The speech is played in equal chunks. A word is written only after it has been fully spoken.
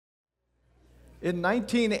In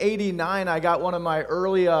 1989, I got one of my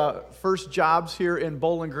early first jobs here in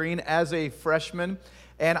Bowling Green as a freshman,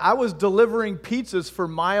 and I was delivering pizzas for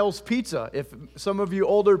Miles Pizza. If some of you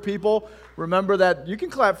older people remember that, you can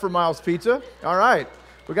clap for Miles Pizza. All right,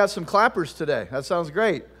 we got some clappers today. That sounds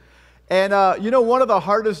great. And one of the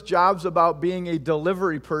hardest jobs about being a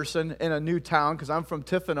delivery person in a new town, because I'm from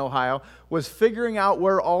Tiffin, Ohio, was figuring out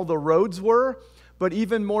where all the roads were, but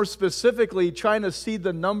even more specifically, trying to see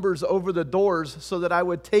the numbers over the doors so that I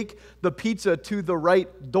would take the pizza to the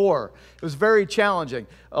right door. It was very challenging.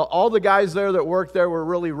 All the guys there that worked there were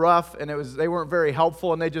really rough, and they weren't very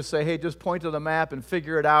helpful, and they just say, hey, just point to the map and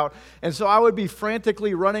figure it out. And so I would be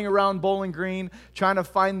frantically running around Bowling Green trying to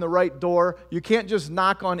find the right door. You can't just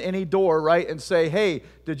knock on any door, right, and say, hey,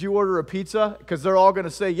 did you order a pizza? Because they're all going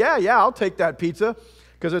to say, yeah, I'll take that pizza.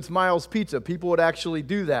 Because it's Miles Pizza. People would actually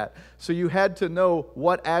do that. So you had to know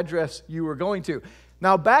what address you were going to.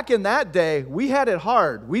 Now, back in that day, we had it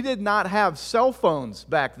hard. We did not have cell phones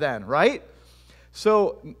back then, right?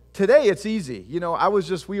 So today it's easy.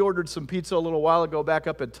 We ordered some pizza a little while ago back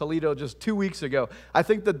up in Toledo just 2 weeks ago. I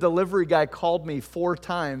think the delivery guy called me 4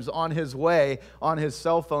 times on his way on his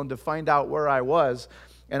cell phone to find out where I was.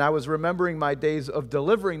 And I was remembering my days of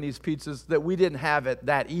delivering these pizzas that we didn't have it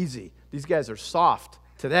that easy. These guys are soft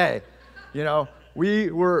today. It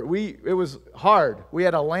was hard. We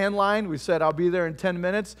had a landline. We said, I'll be there in 10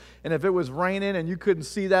 minutes. And if it was raining and you couldn't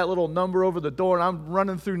see that little number over the door, and I'm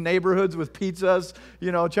running through neighborhoods with pizzas,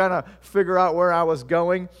 trying to figure out where I was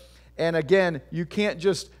going. And again, you can't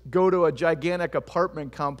just go to a gigantic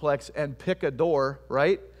apartment complex and pick a door,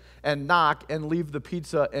 right? And knock and leave the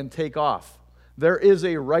pizza and take off. There is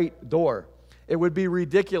a right door. It would be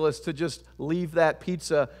ridiculous to just leave that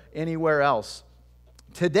pizza anywhere else.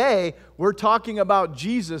 Today, we're talking about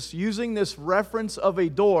Jesus using this reference of a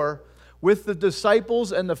door with the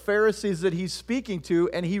disciples and the Pharisees that he's speaking to,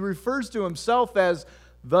 and he refers to himself as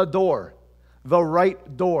the door, the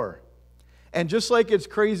right door. And just like it's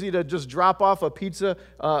crazy to just drop off a pizza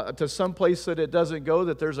to some place that it doesn't go,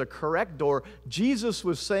 that there's a correct door, Jesus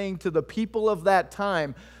was saying to the people of that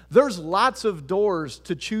time, there's lots of doors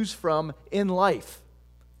to choose from in life.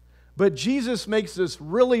 But Jesus makes this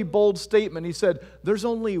really bold statement. He said, there's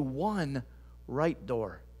only one right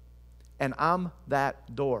door, and I'm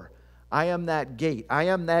that door. I am that gate. I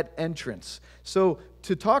am that entrance. So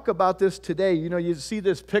to talk about this today, you see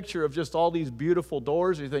this picture of just all these beautiful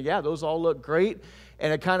doors, and you think, yeah, those all look great,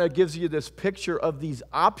 and it kind of gives you this picture of these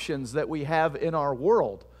options that we have in our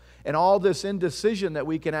world, and all this indecision that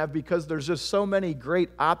we can have because there's just so many great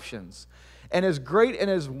options. And as great and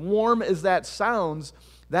as warm as that sounds,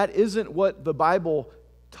 that isn't what the Bible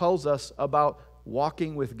tells us about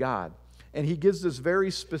walking with God. And he gives this very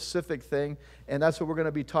specific thing, and that's what we're going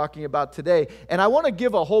to be talking about today. And I want to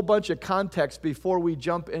give a whole bunch of context before we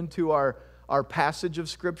jump into our passage of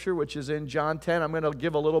Scripture, which is in John 10. I'm going to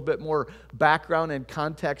give a little bit more background and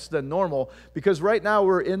context than normal, because right now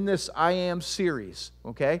we're in this I Am series,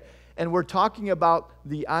 okay? And we're talking about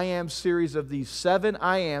the I Am series of these 7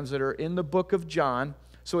 I Ams that are in the book of John.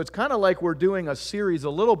 So it's kind of like we're doing a series a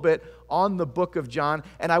little bit on the book of John,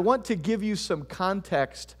 and I want to give you some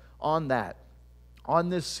context on that, on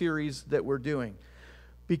this series that we're doing.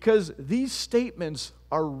 Because these statements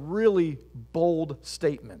are really bold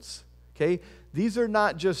statements, okay? These are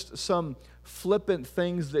not just some flippant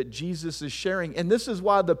things that Jesus is sharing, and this is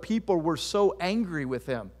why the people were so angry with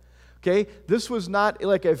him. Okay, this was not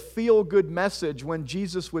like a feel-good message when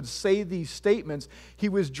Jesus would say these statements. He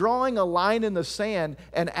was drawing a line in the sand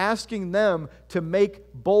and asking them to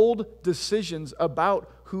make bold decisions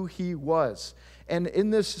about who he was. And in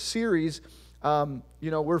this series,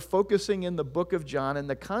 we're focusing in the book of John, and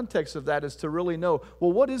the context of that is to really know,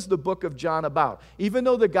 well, what is the book of John about? Even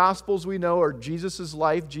though the Gospels we know are Jesus'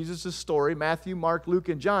 life, Jesus' story, Matthew, Mark, Luke,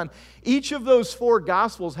 and John, each of those 4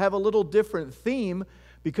 Gospels have a little different theme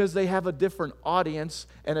because they have a different audience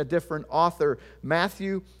and a different author.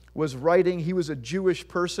 Matthew was writing, he was a Jewish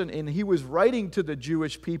person, and he was writing to the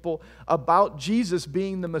Jewish people about Jesus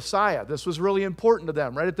being the Messiah. This was really important to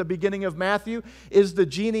them. Right at the beginning of Matthew is the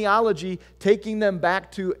genealogy taking them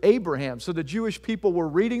back to Abraham. So the Jewish people were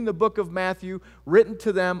reading the book of Matthew, written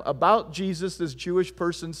to them about Jesus, this Jewish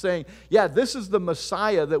person, saying, yeah, this is the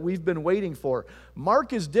Messiah that we've been waiting for.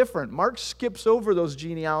 Mark is different. Mark skips over those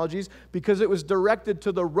genealogies because it was directed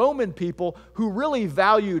to the Roman people who really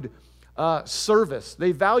valued service.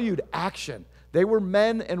 They valued action. They were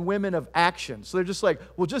men and women of action. So they're just like,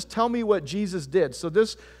 well, just tell me what Jesus did. So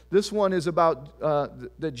this one is about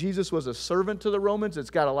that Jesus was a servant to the Romans.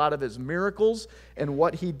 It's got a lot of his miracles and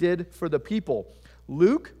what he did for the people.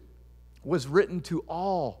 Luke was written to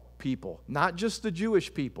all people, not just the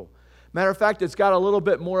Jewish people. Matter of fact, it's got a little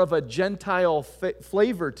bit more of a Gentile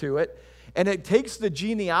flavor to it, and it takes the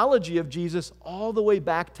genealogy of Jesus all the way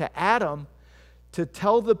back to Adam to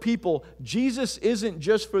tell the people Jesus isn't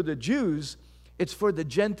just for the Jews, it's for the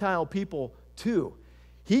Gentile people too.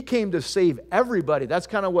 He came to save everybody. That's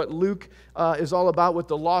kind of what Luke is all about with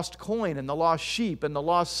the lost coin and the lost sheep and the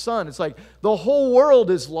lost son. It's like the whole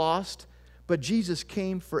world is lost, but Jesus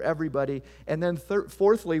came for everybody. And then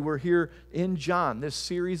fourthly, we're here in John, this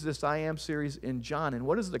series, this I Am series in John. And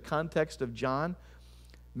what is the context of John?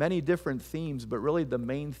 Many different themes, but really the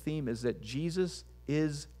main theme is that Jesus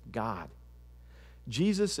is God.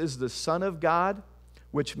 Jesus is the Son of God,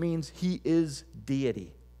 which means He is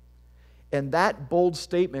deity. And that bold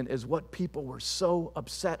statement is what people were so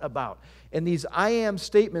upset about. And these I am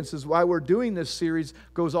statements is why we're doing this series,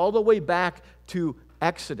 goes all the way back to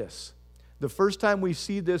Exodus. The first time we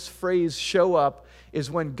see this phrase show up is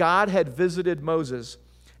when God had visited Moses,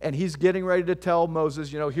 and he's getting ready to tell Moses,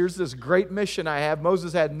 here's this great mission I have.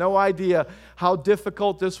 Moses had no idea how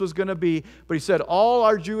difficult this was going to be, but he said, all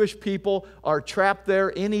our Jewish people are trapped there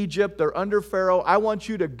in Egypt. They're under Pharaoh. I want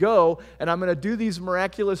you to go, and I'm going to do these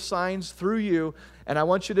miraculous signs through you, and I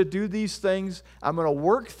want you to do these things. I'm going to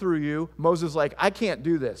work through you. Moses is like, I can't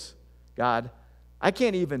do this, God. I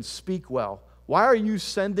can't even speak well. Why are you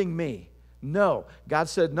sending me? No. God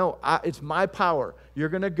said, no, it's my power. You're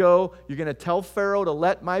going to go. You're going to tell Pharaoh to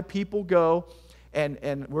let my people go,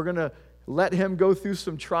 and we're going to let him go through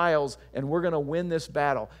some trials, and we're going to win this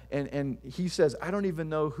battle. And he says, I don't even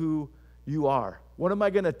know who you are. What am I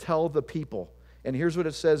going to tell the people? And here's what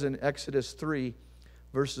it says in Exodus 3,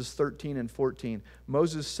 verses 13 and 14.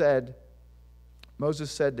 Moses said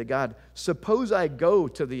to God, suppose I go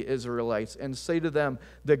to the Israelites and say to them,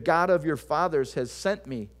 the God of your fathers has sent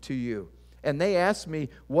me to you. And they ask me,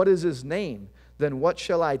 what is his name? Then what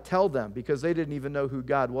shall I tell them? Because they didn't even know who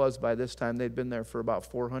God was by this time. They'd been there for about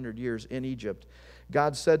 400 years in Egypt.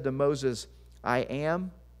 God said to Moses, I am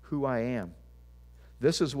who I am.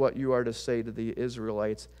 This is what you are to say to the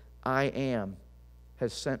Israelites. I am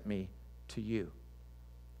has sent me to you.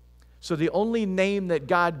 So the only name that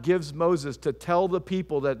God gives Moses to tell the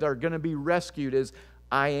people that they're going to be rescued is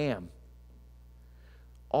I am.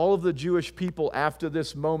 All of the Jewish people after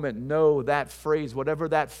this moment know that phrase, whatever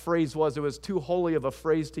that phrase was. It was too holy of a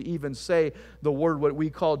phrase to even say. The word, what we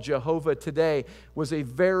call Jehovah today, was a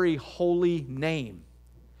very holy name.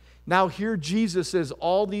 Now here Jesus is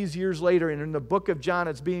all these years later, and in the book of John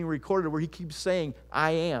it's being recorded where he keeps saying,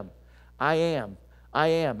 I am, I am, I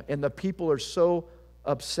am. And the people are so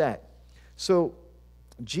upset. So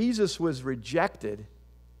Jesus was rejected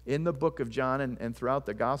in the book of John and throughout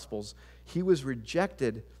the Gospels. He was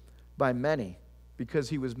rejected by many because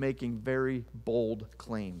he was making very bold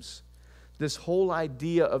claims. This whole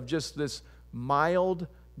idea of just this mild,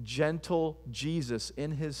 gentle Jesus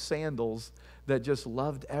in his sandals that just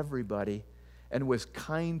loved everybody and was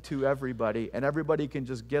kind to everybody, and everybody can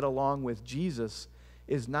just get along with Jesus,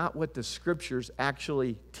 is not what the Scriptures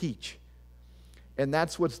actually teach. And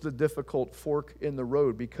that's what's the difficult fork in the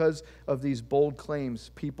road. Because of these bold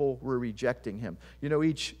claims, people were rejecting him.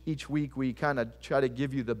 Each week we kind of try to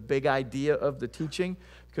give you the big idea of the teaching,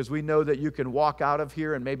 because we know that you can walk out of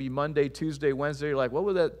here and maybe Monday, Tuesday, Wednesday, you're like, what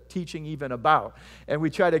was that teaching even about? And we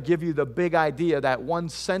try to give you the big idea, that one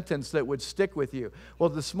sentence that would stick with you. Well,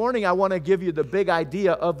 this morning I want to give you the big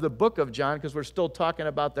idea of the book of John, because we're still talking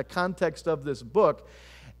about the context of this book.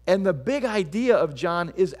 And the big idea of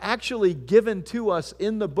John is actually given to us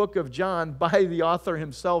in the book of John by the author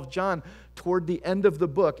himself, John, toward the end of the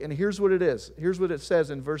book. And here's what it is. Here's what it says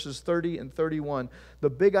in verses 30 and 31. The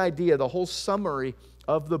big idea, the whole summary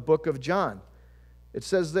of the book of John. It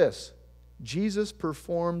says this: Jesus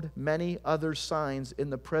performed many other signs in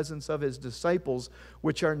the presence of his disciples,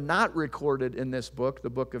 which are not recorded in this book, the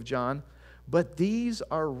book of John, but these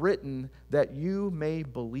are written that you may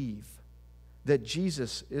believe that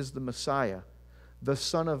Jesus is the Messiah, the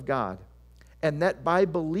Son of God, and that by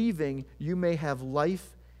believing you may have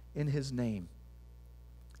life in his name.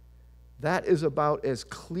 That is about as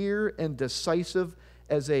clear and decisive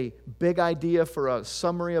as a big idea for a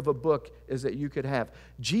summary of a book as that you could have.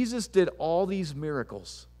 Jesus did all these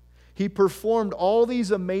miracles. He performed all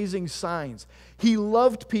these amazing signs. He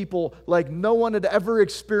loved people like no one had ever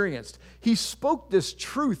experienced. He spoke this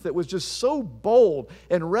truth that was just so bold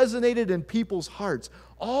and resonated in people's hearts.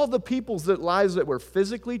 All the people's lives that were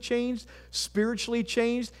physically changed, spiritually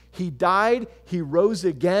changed. He died. He rose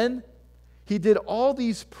again. He did all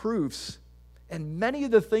these proofs. And many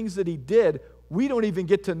of the things that he did, we don't even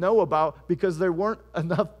get to know about because there weren't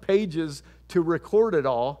enough pages to record it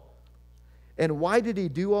all. And why did he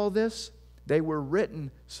do all this? They were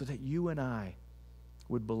written so that you and I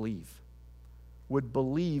would believe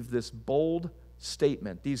this bold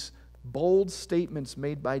statement, these bold statements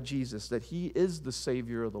made by Jesus that he is the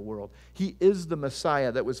Savior of the world. He is the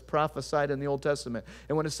Messiah that was prophesied in the Old Testament.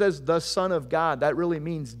 And when it says the Son of God, that really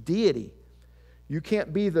means deity. You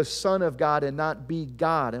can't be the Son of God and not be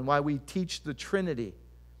God, and why we teach the Trinity.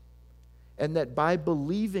 And that by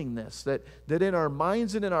believing this, that in our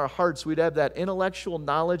minds and in our hearts, we'd have that intellectual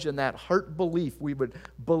knowledge and that heart belief. We would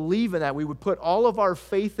believe in that. We would put all of our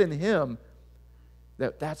faith in him.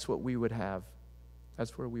 That's what we would have.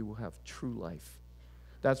 That's where we will have true life.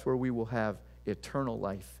 That's where we will have eternal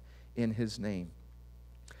life in his name.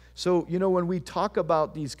 So, when we talk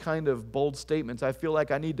about these kind of bold statements, I feel like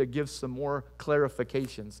I need to give some more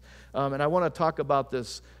clarifications. And I want to talk about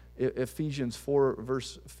this Ephesians 4,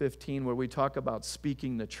 verse 15, where we talk about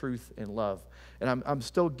speaking the truth in love. And I'm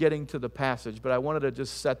still getting to the passage, but I wanted to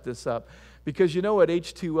just set this up. Because at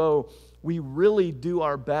H2O, we really do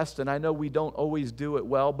our best, and I know we don't always do it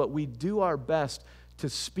well, but we do our best to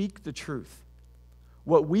speak the truth.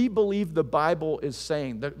 What we believe the Bible is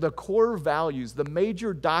saying, the core values, the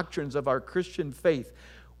major doctrines of our Christian faith,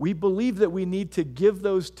 we believe that we need to give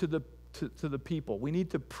those to the people. We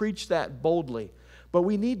need to preach that boldly. But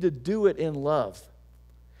we need to do it in love.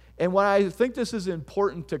 And what I think this is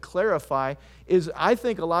important to clarify is I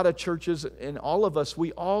think a lot of churches and all of us,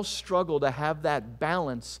 we all struggle to have that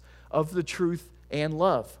balance of the truth and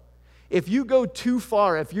love. If you go too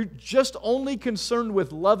far, if you're just only concerned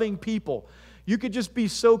with loving people, you could just be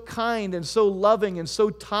so kind and so loving and so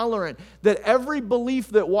tolerant that every belief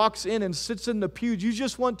that walks in and sits in the pews, you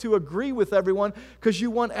just want to agree with everyone because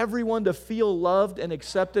you want everyone to feel loved and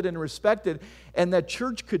accepted and respected. And that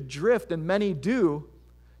church could drift, and many do,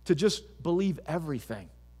 to just believe everything.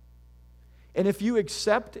 And if you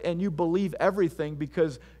accept and you believe everything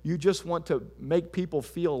because you just want to make people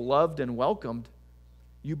feel loved and welcomed,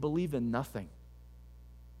 you believe in nothing.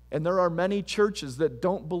 And there are many churches that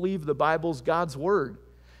don't believe the Bible's God's Word.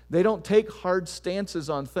 They don't take hard stances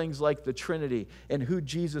on things like the Trinity and who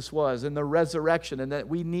Jesus was and the resurrection and that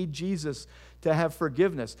we need Jesus to have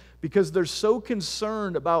forgiveness because they're so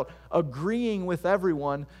concerned about agreeing with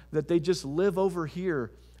everyone that they just live over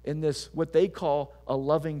here in this, what they call a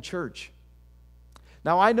loving church.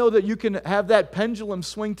 Now, I know that you can have that pendulum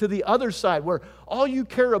swing to the other side where all you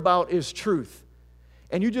care about is truth.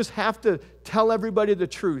 And you just have to tell everybody the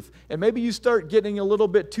truth. And maybe you start getting a little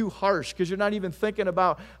bit too harsh because you're not even thinking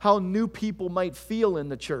about how new people might feel in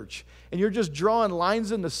the church. And you're just drawing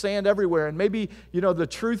lines in the sand everywhere. And maybe, the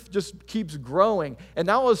truth just keeps growing. And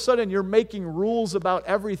now all of a sudden you're making rules about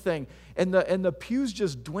everything. And the pews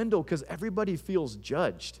just dwindle because everybody feels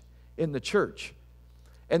judged in the church.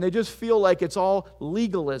 And they just feel like it's all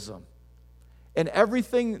legalism. And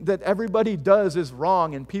everything that everybody does is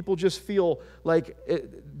wrong, and people just feel like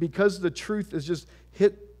because the truth is just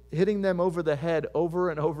hitting them over the head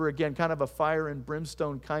over and over again, kind of a fire and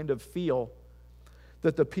brimstone kind of feel,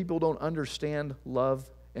 that the people don't understand love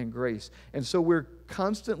and grace. And so we're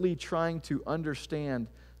constantly trying to understand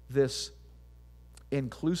this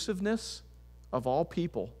inclusiveness of all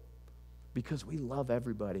people because we love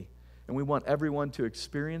everybody, and we want everyone to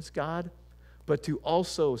experience God, but to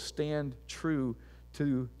also stand true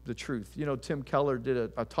to the truth. Tim Keller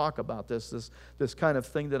did a talk about this kind of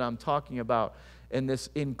thing that I'm talking about, and this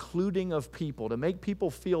including of people, to make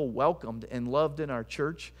people feel welcomed and loved in our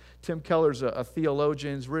church. Tim Keller's a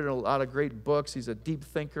theologian. He's written a lot of great books. He's a deep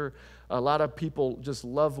thinker. A lot of people just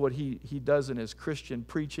love what he does in his Christian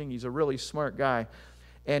preaching. He's a really smart guy.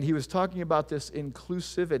 And he was talking about this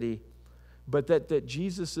inclusivity, but that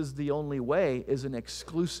Jesus is the only way is an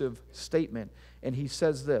exclusive statement. And he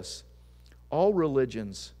says this: all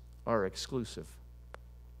religions are exclusive,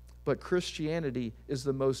 but Christianity is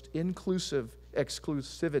the most inclusive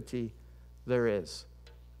exclusivity there is.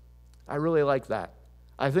 I really like that.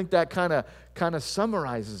 I think that kind of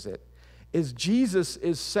summarizes it. Is Jesus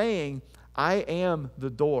is saying, I am the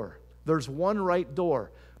door. There's one right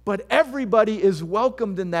door, but everybody is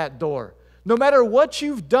welcomed in that door. No matter what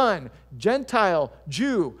you've done, Gentile,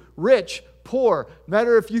 Jew, rich, poor, no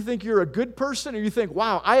matter if you think you're a good person or you think,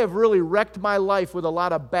 wow, I have really wrecked my life with a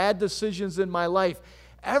lot of bad decisions in my life,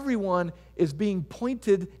 everyone is being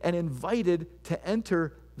pointed and invited to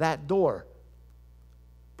enter that door.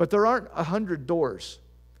 But there aren't 100 doors.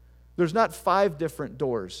 There's not 5 different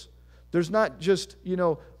doors. There's not just,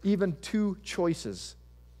 even 2 choices.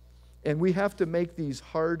 And we have to make these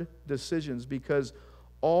hard decisions because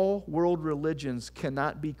all world religions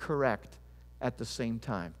cannot be correct at the same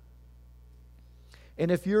time. And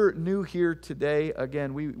if you're new here today,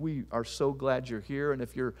 again, we are so glad you're here. And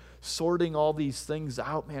if you're sorting all these things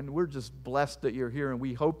out, man, we're just blessed that you're here. And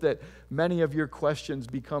we hope that many of your questions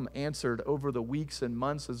become answered over the weeks and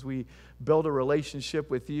months as we build a relationship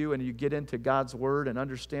with you and you get into God's Word and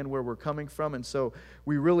understand where we're coming from. And so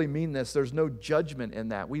we really mean this. There's no judgment in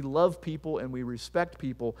that. We love people and we respect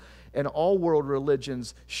people. And all world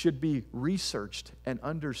religions should be researched and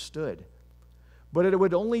understood. But it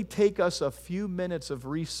would only take us a few minutes of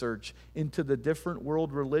research into the different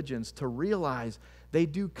world religions to realize they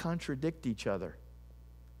do contradict each other.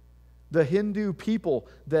 The Hindu people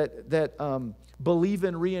that believe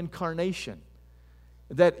in reincarnation,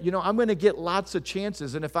 that, I'm going to get lots of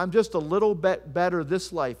chances, and if I'm just a little bit better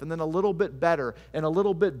this life, and then a little bit better, and a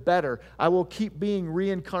little bit better, I will keep being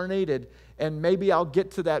reincarnated, and maybe I'll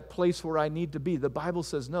get to that place where I need to be. The Bible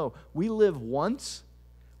says, no, we live once,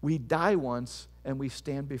 we die once, and we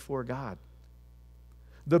stand before God.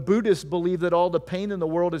 The Buddhists believe that all the pain in the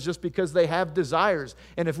world is just because they have desires.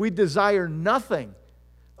 And if we desire nothing,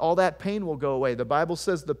 all that pain will go away. The Bible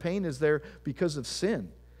says the pain is there because of sin,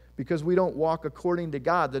 because we don't walk according to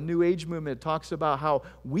God. The New Age movement talks about how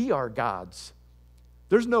we are gods.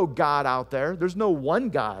 There's no God out there. There's no one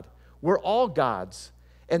God. We're all gods.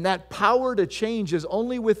 And that power to change is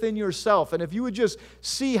only within yourself. And if you would just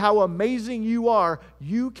see how amazing you are,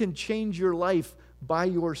 you can change your life by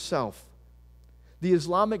yourself. The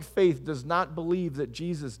Islamic faith does not believe that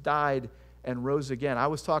Jesus died and rose again. I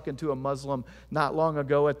was talking to a Muslim not long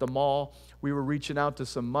ago at the mall. We were reaching out to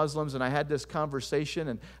some Muslims, and I had this conversation,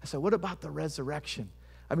 and I said, what about the resurrection?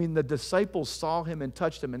 I mean, the disciples saw him and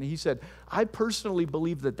touched him, and he said, I personally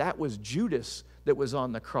believe that was Judas that was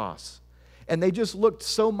on the cross. And they just looked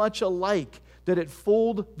so much alike that it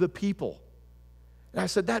fooled the people. And I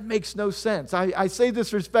said, that makes no sense. I say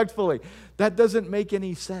this respectfully. That doesn't make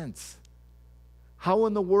any sense. How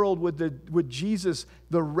in the world would Jesus,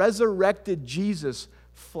 the resurrected Jesus,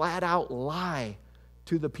 flat out lie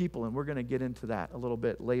to the people? And we're going to get into that a little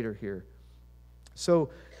bit later here. So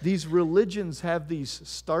these religions have these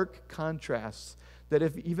stark contrasts that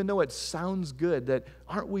even though it sounds good, that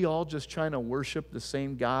aren't we all just trying to worship the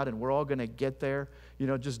same God and we're all going to get there,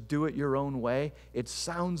 just do it your own way? It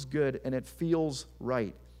sounds good and it feels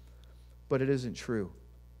right, but it isn't true.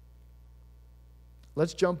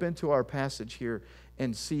 Let's jump into our passage here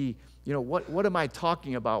and see, what am I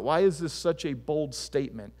talking about? Why is this such a bold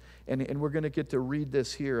statement? And we're going to get to read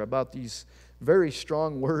this here about these very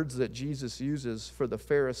strong words that Jesus uses for the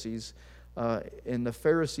Pharisees. And the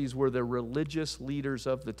Pharisees were the religious leaders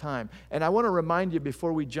of the time. And I want to remind you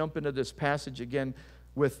before we jump into this passage again,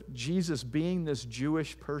 with Jesus being this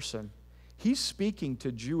Jewish person, he's speaking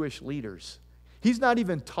to Jewish leaders. He's not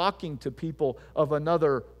even talking to people of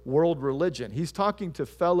another world religion. He's talking to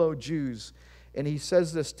fellow Jews. And he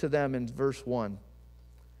says this to them in verse 1.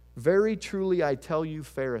 Very truly I tell you,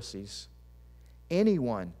 Pharisees,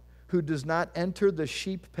 anyone who does not enter the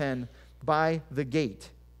sheep pen by the gate,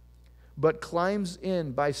 but climbs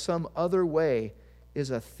in by some other way, is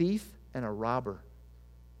a thief and a robber.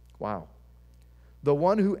 Wow. The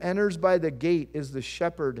one who enters by the gate is the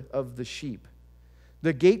shepherd of the sheep.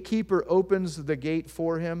 The gatekeeper opens the gate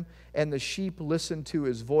for him, and the sheep listen to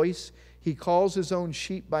his voice. He calls his own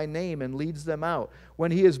sheep by name and leads them out.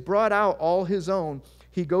 When he has brought out all his own,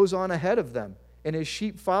 he goes on ahead of them, and his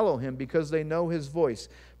sheep follow him because they know his voice.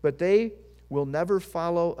 But they will never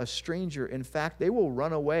follow a stranger. In fact, they will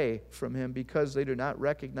run away from him because they do not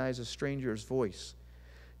recognize a stranger's voice.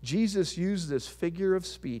 Jesus used this figure of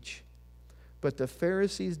speech, but the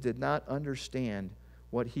Pharisees did not understand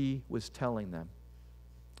what he was telling them.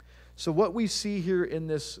 So what we see here in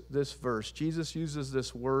this verse, Jesus uses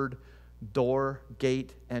this word, door,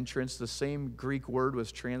 gate, entrance. The same Greek word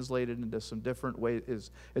was translated into some different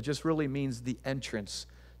ways. It just really means the entrance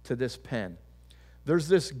to this pen. There's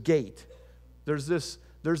this gate. There's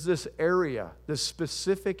this area, this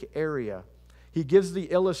specific area. He gives the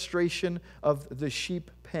illustration of the sheep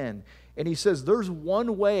pen. And he says there's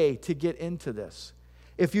one way to get into this.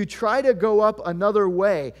 If you try to go up another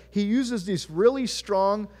way, he uses this really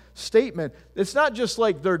strong statement. It's not just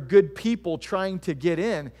like they're good people trying to get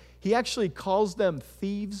in. He actually calls them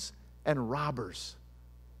thieves and robbers.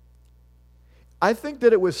 I think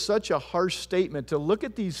that it was such a harsh statement to look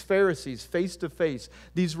at these Pharisees face to face,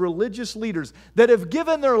 these religious leaders that have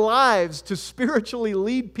given their lives to spiritually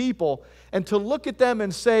lead people, and to look at them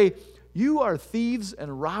and say, you are thieves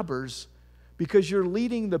and robbers because you're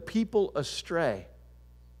leading the people astray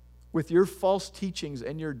with your false teachings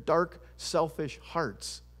and your dark, selfish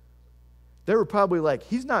hearts. They were probably like,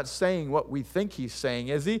 he's not saying what we think he's saying,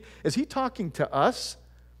 is he? Is he talking to us?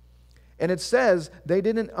 And it says they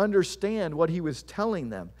didn't understand what he was telling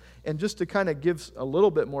them. And just to kind of give a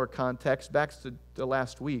little bit more context, back to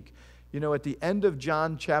last week, at the end of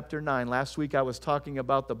John chapter 9, last week I was talking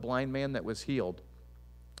about the blind man that was healed.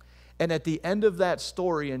 And at the end of that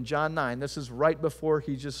story in John 9, this is right before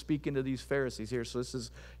he's just speaking to these Pharisees here. So this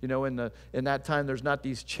is, in that time, there's not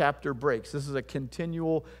these chapter breaks. This is a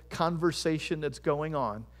continual conversation that's going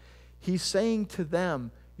on. He's saying to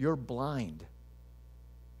them, you're blind.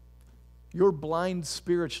 You're blind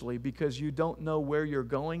spiritually because you don't know where you're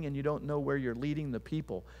going and you don't know where you're leading the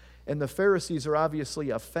people. And the Pharisees are obviously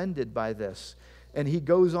offended by this. And he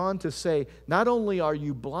goes on to say, not only are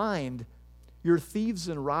you blind, you're thieves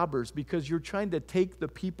and robbers because you're trying to take the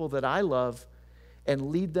people that I love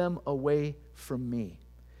and lead them away from me.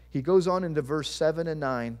 He goes on into verse 7 and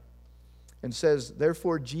 9 and says,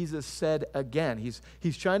 therefore Jesus said again.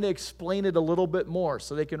 He's trying to explain it a little bit more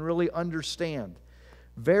so they can really understand.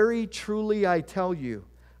 Very truly I tell you,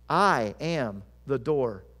 I am the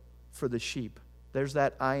door for the sheep. There's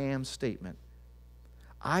that I am statement.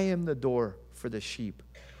 I am the door for the sheep.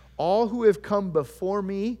 All who have come before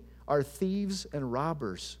me are thieves and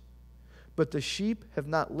robbers, but the sheep have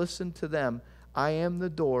not listened to them. I am the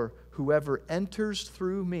door. Whoever enters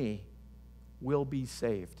through me will be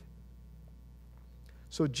saved.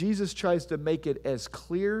 So Jesus tries to make it as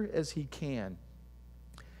clear as he can.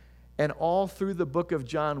 And all through the book of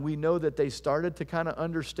John, we know that they started to kind of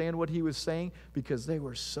understand what he was saying because they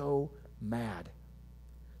were so mad.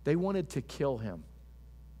 They wanted to kill him.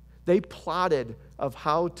 They plotted of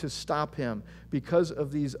how to stop him because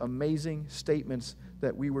of these amazing statements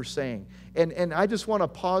that we were saying. And I just want to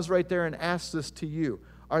pause right there and ask this to you.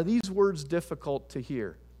 Are these words difficult to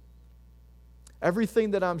hear?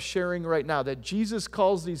 Everything that I'm sharing right now, that Jesus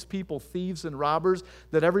calls these people thieves and robbers,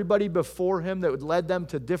 that everybody before him that led them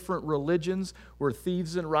to different religions were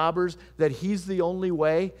thieves and robbers, that he's the only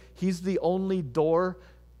way, he's the only door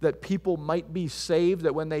that people might be saved,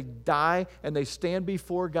 that when they die and they stand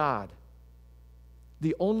before God,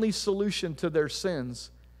 the only solution to their sins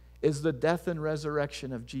is the death and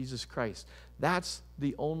resurrection of Jesus Christ. That's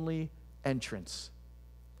the only entrance.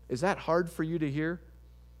 Is that hard for you to hear?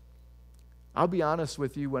 I'll be honest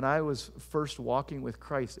with you, when I was first walking with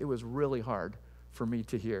Christ, it was really hard for me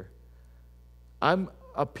to hear. I'm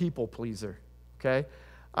a people pleaser, okay?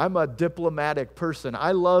 I'm a diplomatic person.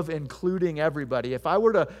 I love including everybody. If I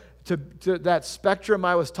were to that spectrum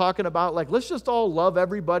I was talking about, like let's just all love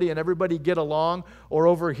everybody and everybody get along, or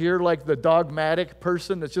over here like the dogmatic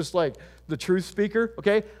person that's just like the truth speaker,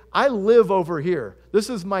 okay? I live over here. This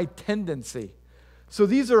is my tendency. So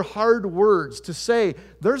these are hard words to say.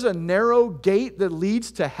 There's a narrow gate that leads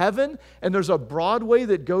to heaven and there's a broad way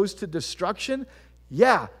that goes to destruction.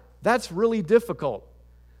 Yeah, that's really difficult.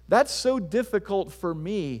 That's so difficult for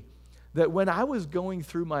me that when I was going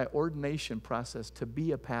through my ordination process to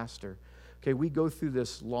be a pastor, okay, we go through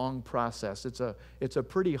this long process. It's a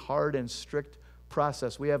pretty hard and strict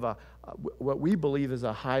process. We have what we believe is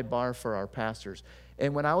a high bar for our pastors.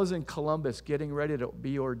 And when I was in Columbus getting ready to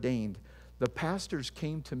be ordained, the pastors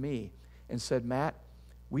came to me and said, Matt,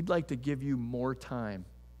 we'd like to give you more time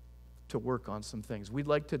to work on some things. We'd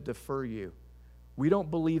like to defer you. We don't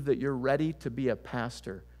believe that you're ready to be a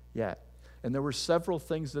pastor yet. And there were several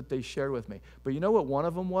things that they shared with me. But you know what one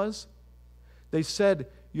of them was? They said,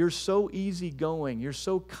 you're so easygoing, you're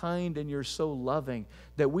so kind, and you're so loving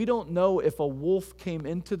that we don't know if a wolf came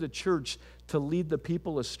into the church to lead the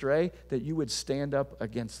people astray that you would stand up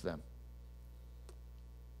against them.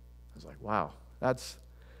 I was like, wow,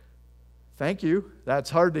 thank you. That's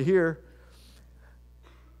hard to hear.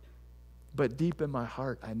 But deep in my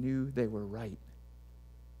heart, I knew they were right.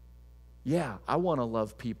 Yeah, I want to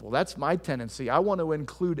love people. That's my tendency. I want to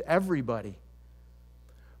include everybody.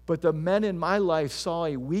 But the men in my life saw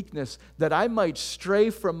a weakness that I might stray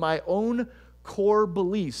from my own core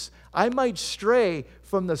beliefs. I might stray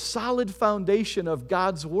from the solid foundation of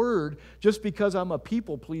God's Word just because I'm a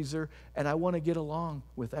people pleaser and I want to get along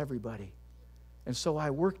with everybody. And so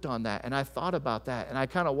I worked on that and I thought about that and I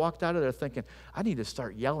kind of walked out of there thinking, I need to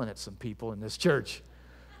start yelling at some people in this church.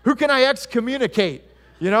 Who can I excommunicate?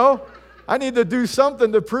 I need to do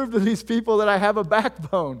something to prove to these people that I have a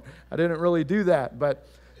backbone. I didn't really do that, but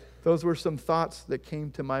those were some thoughts that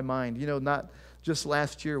came to my mind. Not just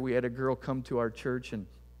last year, we had a girl come to our church, and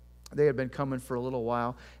they had been coming for a little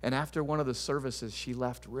while, and after one of the services, she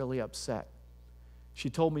left really upset. She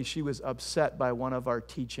told me she was upset by one of our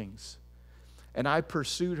teachings, and I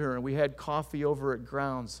pursued her, and we had coffee over at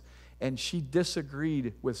Grounds, and she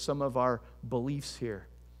disagreed with some of our beliefs here.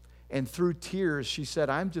 And through tears, she said,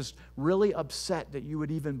 I'm just really upset that you would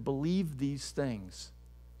even believe these things.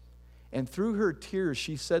 And through her tears,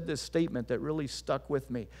 she said this statement that really stuck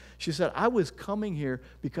with me. She said, I was coming here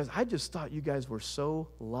because I just thought you guys were so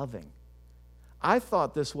loving. I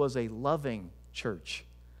thought this was a loving church.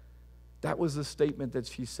 That was the statement that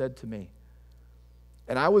she said to me.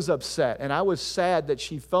 And I was upset, and I was sad that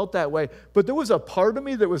she felt that way. But there was a part of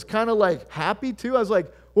me that was kind of like happy too. I was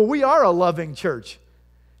like, well, we are a loving church.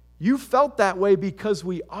 You felt that way because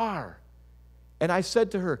we are. And I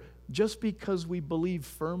said to her, just because we believe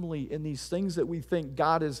firmly in these things that we think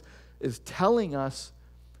God is telling us,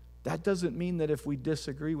 that doesn't mean that if we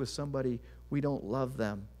disagree with somebody, we don't love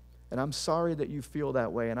them. And I'm sorry that you feel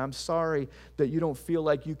that way. And I'm sorry that you don't feel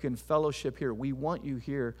like you can fellowship here. We want you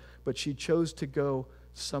here, but she chose to go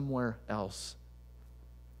somewhere else.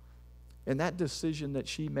 And that decision that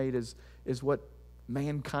she made is what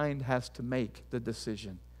mankind has to make, the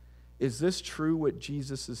decision. Is this true what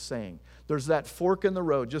Jesus is saying? There's that fork in the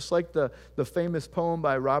road, just like the famous poem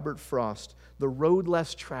by Robert Frost, The Road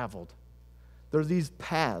Less Traveled. There are these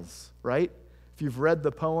paths, right? If you've read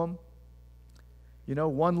the poem, you know,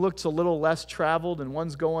 one looks a little less traveled and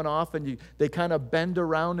one's going off and they kind of bend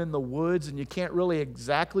around in the woods and you can't really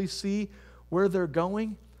exactly see where they're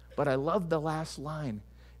going. But I love the last line.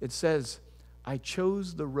 It says, I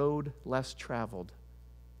chose the road less traveled,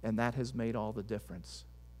 and that has made all the difference.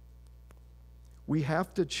 We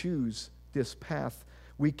have to choose this path.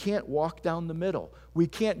 We can't walk down the middle. We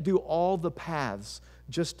can't do all the paths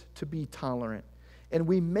just to be tolerant. And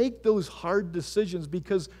we make those hard decisions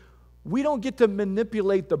because we don't get to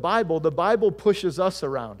manipulate the Bible. The Bible pushes us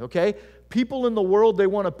around, okay? People in the world, they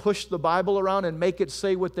want to push the Bible around and make it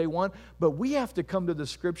say what they want, but we have to come to the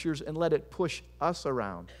Scriptures and let it push us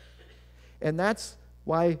around. And that's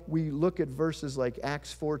why we look at verses like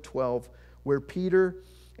Acts 4:12, where Peter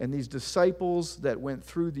and these disciples that went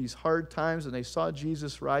through these hard times and they saw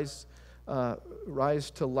Jesus rise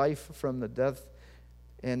to life from the death,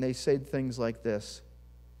 and they said things like this: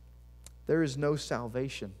 there is no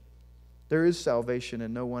salvation. There is salvation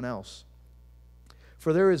in no one else.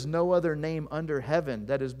 For there is no other name under heaven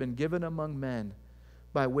that has been given among men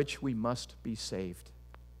by which we must be saved.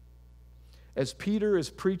 As Peter is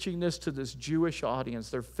preaching this to this Jewish audience,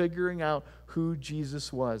 they're figuring out who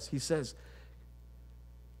Jesus was. He says,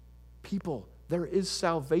 people, there is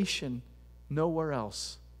salvation nowhere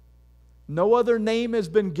else. No other name has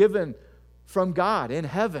been given from God in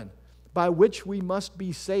heaven by which we must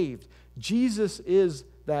be saved. Jesus is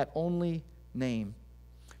that only name.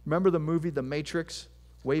 Remember the movie The Matrix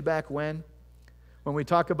way back when? When we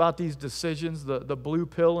talk about these decisions, the blue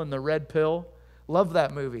pill and the red pill. Love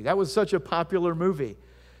that movie. That was such a popular movie.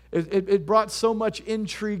 It brought so much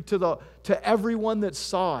intrigue to everyone that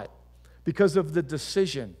saw it because of the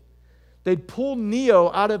decision. They'd pull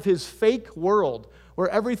Neo out of his fake world where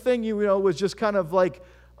everything was just kind of like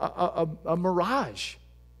a mirage.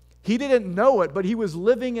 He didn't know it, but he was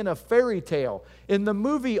living in a fairy tale. In the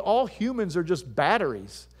movie, all humans are just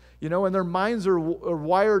batteries, and their minds are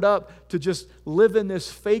wired up to just live in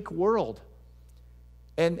this fake world.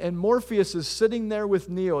 And Morpheus is sitting there with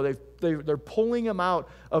Neo. They're pulling him out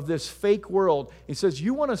of this fake world. He says,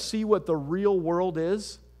 you want to see what the real world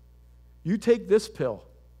is? You take this pill.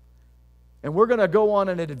 And we're going to go on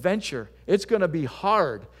an adventure. It's going to be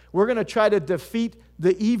hard. We're going to try to defeat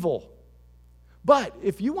the evil. But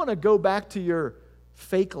if you want to go back to your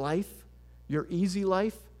fake life, your easy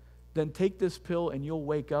life, then take this pill and you'll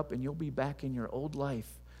wake up and you'll be back in your old life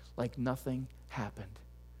like nothing happened.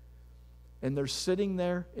 And they're sitting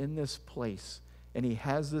there in this place, and he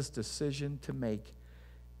has this decision to make.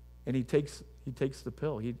 And he takes the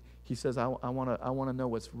pill. He says, I want to know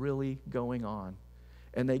what's really going on.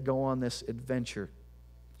 And they go on this adventure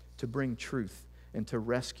to bring truth and to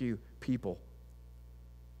rescue people.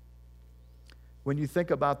 When you think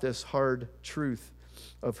about this hard truth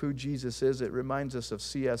of who Jesus is, it reminds us of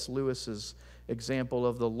C.S. Lewis's example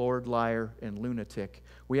of the Lord, liar, and lunatic.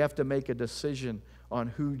 We have to make a decision on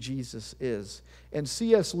who Jesus is. And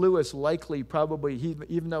C.S. Lewis likely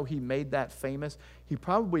even though he made that famous, he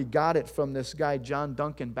probably got it from this guy, John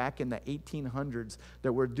Duncan, back in the 1800s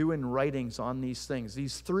that were doing writings on these things.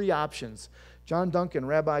 These three options.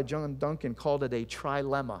 Rabbi John Duncan called it a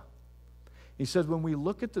trilemma. He said, when we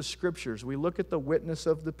look at the Scriptures, we look at the witness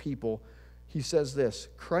of the people, he says this: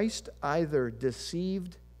 Christ either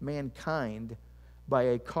deceived mankind by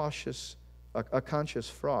a conscious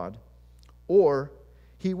fraud, or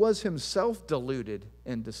he was himself deluded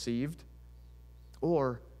and deceived,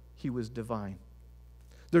 or he was divine.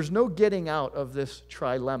 There's no getting out of this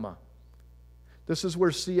trilemma. This is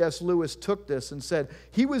where C.S. Lewis took this and said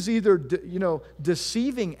he was either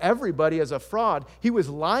deceiving everybody as a fraud, he was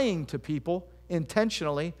lying to people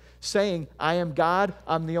intentionally, saying, I am God,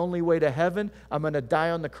 I'm the only way to heaven, I'm going to die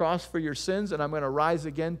on the cross for your sins, and I'm going to rise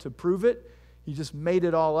again to prove it. He just made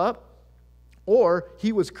it all up. Or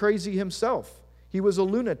he was crazy himself. He was a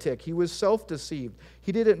lunatic. He was self-deceived.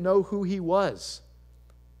 He didn't know who he was.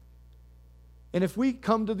 And if we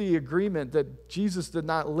come to the agreement that Jesus did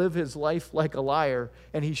not live his life like a liar,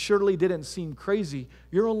 and he surely didn't seem crazy,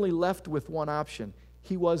 you're only left with one option.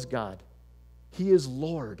 He was God. He is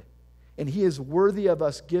Lord. And he is worthy of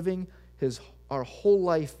us giving our whole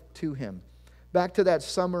life to him. Back to that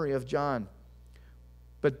summary of John.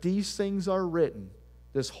 But these things are written.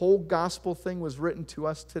 This whole gospel thing was written to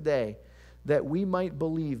us today, that we might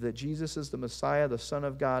believe that Jesus is the Messiah, the Son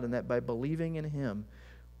of God, and that by believing in him,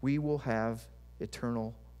 we will have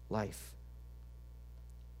eternal life.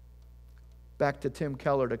 Back to Tim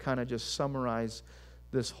Keller to kind of just summarize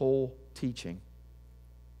this whole teaching.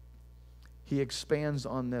 He expands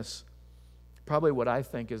on this, probably what I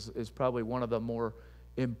think is probably one of the more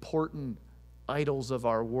important idols of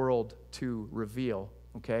our world to reveal,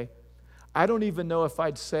 okay? I don't even know if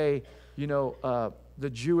I'd say, the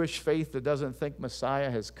Jewish faith that doesn't think Messiah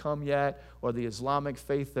has come yet, or the Islamic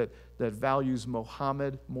faith that values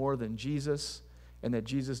Muhammad more than Jesus, and that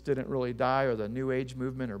Jesus didn't really die, or the New Age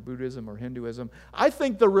movement, or Buddhism, or Hinduism. I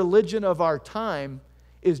think the religion of our time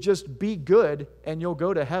is just be good and you'll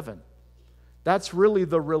go to heaven. That's really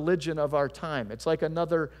the religion of our time. It's like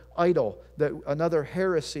another idol, another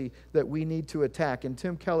heresy that we need to attack. And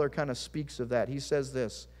Tim Keller kind of speaks of that. He says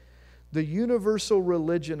this: the universal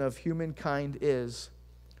religion of humankind is,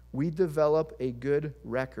 we develop a good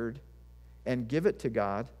record and give it to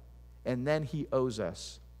God, and then he owes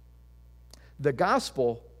us. The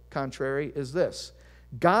gospel, contrary, is this: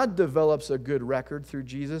 God develops a good record through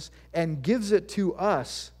Jesus and gives it to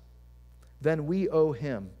us, then we owe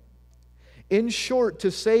him. In short,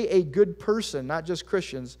 to say a good person, not just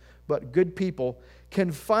Christians, but good people,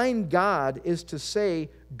 can find God is to say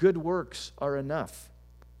good works are enough.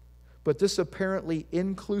 But this apparently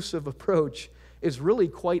inclusive approach is really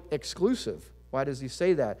quite exclusive. Why does he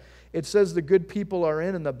say that? It says the good people are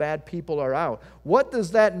in and the bad people are out. What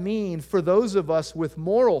does that mean for those of us with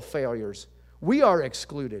moral failures? We are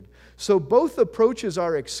excluded. So both approaches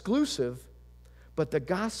are exclusive, but the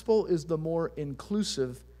gospel is the more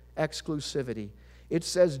inclusive exclusivity. It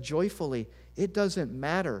says joyfully, it doesn't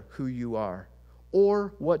matter who you are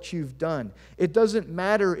or what you've done. It doesn't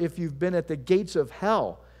matter if you've been at the gates of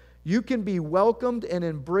hell. You can be welcomed and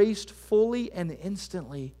embraced fully and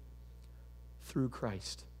instantly through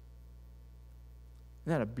Christ.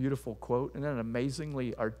 Isn't that a beautiful quote? Isn't that an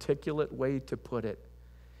amazingly articulate way to put it?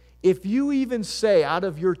 If you even say out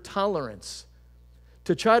of your tolerance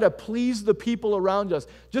to try to please the people around us,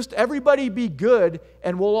 just everybody be good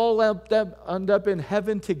and we'll all end up in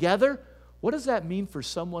heaven together, what does that mean for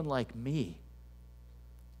someone like me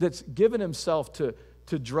that's given himself to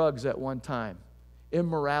drugs at one time,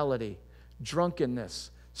 immorality, drunkenness,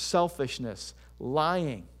 selfishness,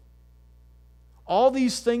 lying? All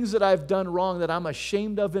these things that I've done wrong that I'm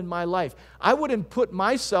ashamed of in my life, I wouldn't put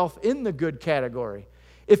myself in the good category.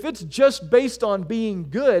 If it's just based on being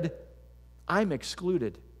good, I'm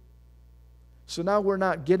excluded. So now we're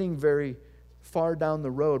not getting very far down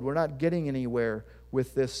the road. We're not getting anywhere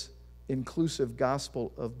with this inclusive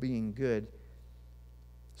gospel of being good.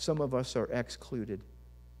 Some of us are excluded.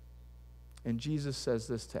 And Jesus says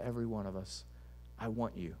this to every one of us: I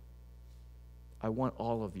want you. I want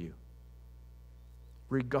all of you.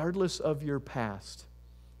 Regardless of your past,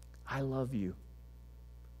 I love you.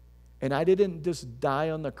 And I didn't just die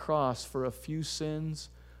on the cross for a few sins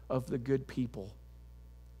of the good people.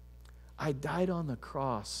 I died on the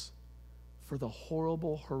cross for the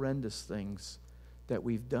horrible, horrendous things that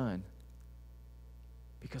we've done,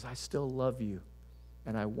 because I still love you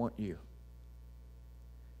and I want you.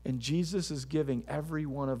 And Jesus is giving every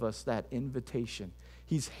one of us that invitation.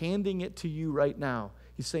 He's handing it to you right now.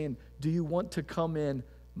 He's saying, do you want to come in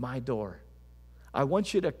my door? I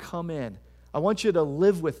want you to come in. I want you to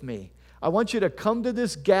live with me. I want you to come to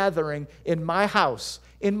this gathering in my house,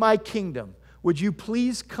 in my kingdom. Would you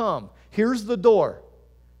please come? Here's the door.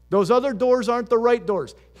 Those other doors aren't the right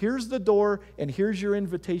doors. Here's the door, and here's your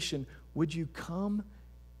invitation. Would you come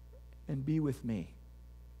and be with me?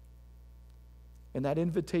 And that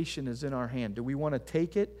invitation is in our hand. Do we want to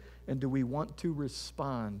take it, and do we want to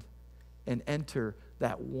respond and enter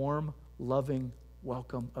that warm, loving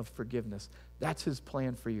welcome of forgiveness? That's his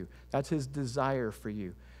plan for you. That's his desire for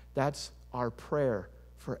you. That's our prayer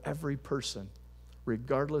for every person,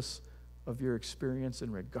 regardless of your experience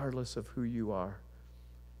and regardless of who you are.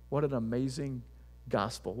 What an amazing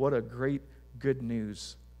gospel. What a great good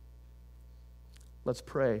news. Let's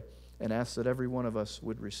pray and ask that every one of us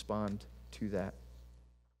would respond to that.